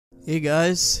Hey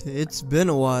guys, it's been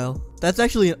a while. That's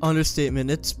actually an understatement.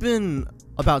 It's been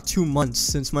about 2 months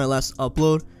since my last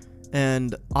upload,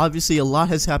 and obviously a lot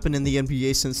has happened in the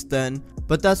NBA since then,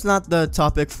 but that's not the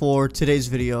topic for today's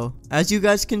video. As you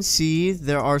guys can see,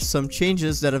 there are some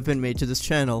changes that have been made to this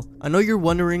channel. I know you're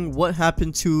wondering what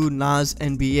happened to Nas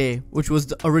NBA, which was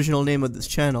the original name of this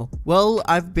channel. Well,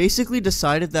 I've basically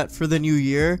decided that for the new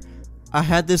year, I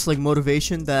had this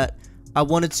motivation that I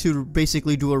wanted to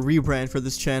basically do a rebrand for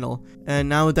this channel, and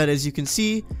now that, as you can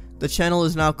see, the channel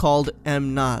is now called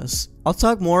MNas. I'll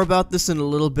talk more about this in a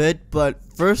little bit, but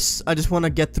first I just want to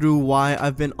get through why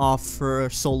I've been off for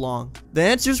so long. The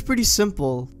answer is pretty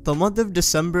simple. The month of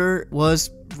December was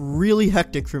really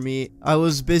hectic for me. I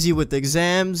was busy with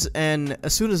exams, and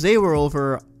as soon as they were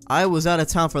over, I was out of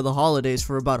town for the holidays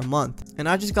for about a month. And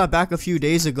I just got back a few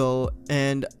days ago,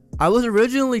 and I was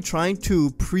originally trying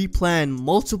to pre-plan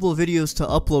multiple videos to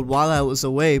upload while I was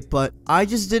away, but I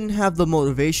just didn't have the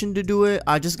motivation to do it.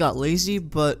 I just got lazy,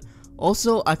 but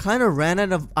also I kind of ran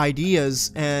out of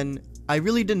ideas and I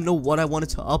really didn't know what I wanted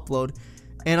to upload.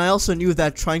 And I also knew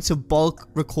that trying to bulk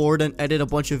record and edit a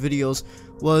bunch of videos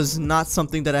was not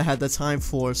something that I had the time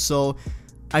for, so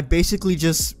I basically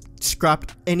just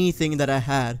scrapped anything that I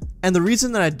had. And the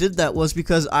reason that I did that was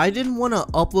because I didn't want to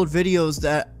upload videos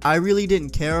that I really didn't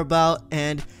care about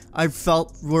and I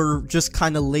felt were just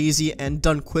kind of lazy and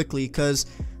done quickly, because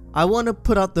I want to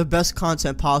put out the best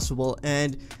content possible,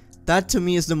 and that to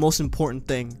me is the most important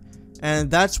thing.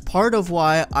 And that's part of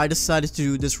why I decided to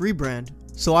do this rebrand.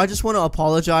 So I just want to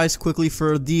apologize quickly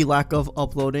for the lack of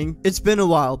uploading. It's been a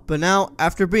while, but now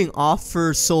after being off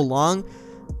for so long,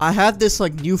 I have this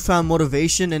newfound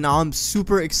motivation, and now I'm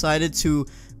super excited to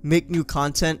make new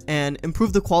content and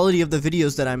improve the quality of the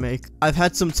videos that I make. I've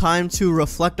had some time to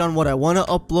reflect on what I want to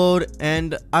upload,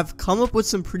 and I've come up with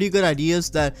some pretty good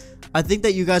ideas that I think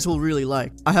that you guys will really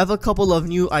like. I have a couple of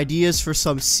new ideas for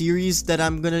some series that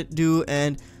I'm gonna do,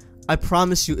 and I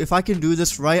promise you, if I can do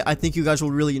this right, I think you guys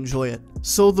will really enjoy it.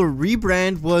 So the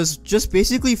rebrand was just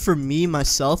basically for me,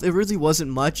 myself. It really wasn't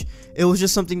much. It was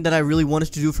just something that I really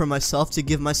wanted to do for myself, to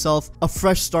give myself a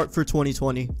fresh start for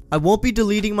 2020. I won't be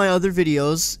deleting my other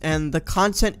videos, and the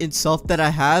content itself that I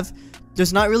have,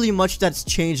 there's not really much that's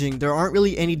changing. There aren't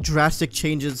really any drastic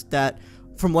changes that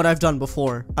from what I've done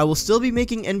before. I will still be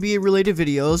making NBA related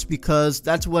videos because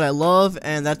that's what I love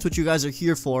and that's what you guys are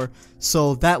here for,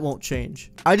 so that won't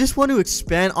change. I just want to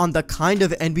expand on the kind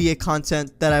of NBA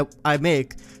content that I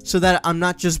make, so that I'm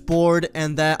not just bored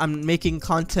and that I'm making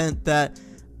content that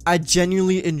I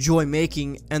genuinely enjoy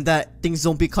making and that things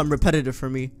don't become repetitive for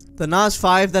me. The Nas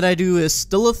 5 that I do is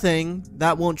still a thing,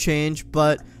 that won't change,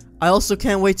 but I also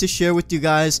can't wait to share with you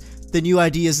guys the new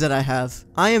ideas that I have.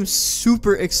 I am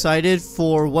super excited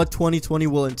for what 2020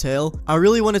 will entail. I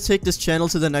really want to take this channel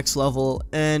to the next level,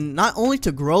 and not only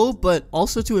to grow, but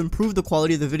also to improve the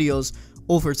quality of the videos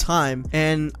over time,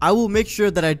 and I will make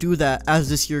sure that I do that as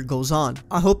this year goes on.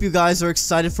 I hope you guys are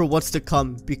excited for what's to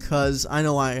come, because I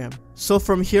know I am. So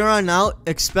from here on out,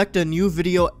 expect a new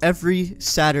video every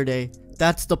Saturday.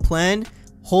 That's the plan.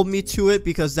 Hold me to it,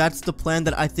 because that's the plan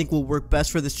that I think will work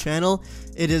best for this channel.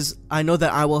 I know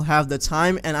that I will have the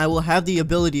time and I will have the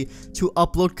ability to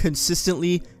upload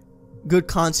consistently good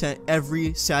content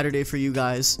every Saturday for you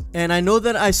guys. And I know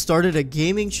that I started a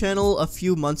gaming channel a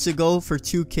few months ago for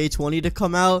 2K20 to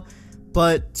come out,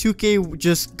 but 2K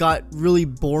just got really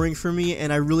boring for me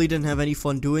and I really didn't have any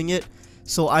fun doing it.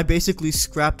 So I basically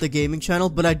scrapped the gaming channel,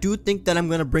 but I do think that I'm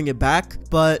gonna bring it back,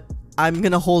 but I'm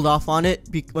gonna hold off on it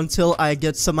until I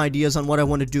get some ideas on what I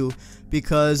want to do,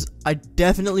 because I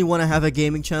definitely want to have a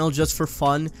gaming channel just for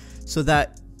fun, so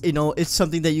that it's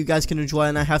something that you guys can enjoy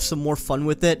and I have some more fun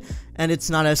with it, and it's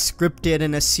not as scripted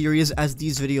and as serious as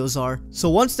these videos are. So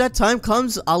once that time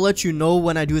comes, I'll let you know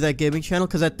when I do that gaming channel,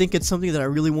 because I think it's something that I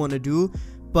really want to do,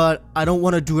 but I don't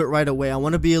want to do it right away. I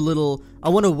want to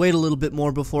wait a little bit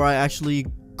more before I actually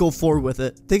go forward with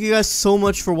it. Thank you guys so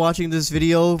much for watching this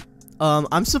video.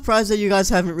 I'm surprised that you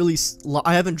guys I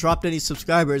haven't dropped any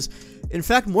subscribers. In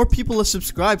fact, more people have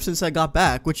subscribed since I got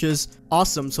back, which is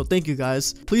awesome, so thank you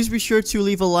guys. Please be sure to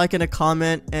leave a like and a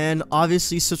comment, and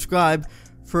obviously subscribe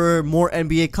for more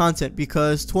NBA content,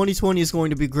 because 2020 is going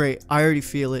to be great. I already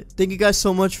feel it. Thank you guys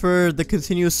so much for the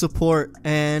continuous support,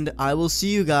 and I will see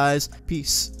you guys.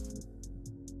 Peace.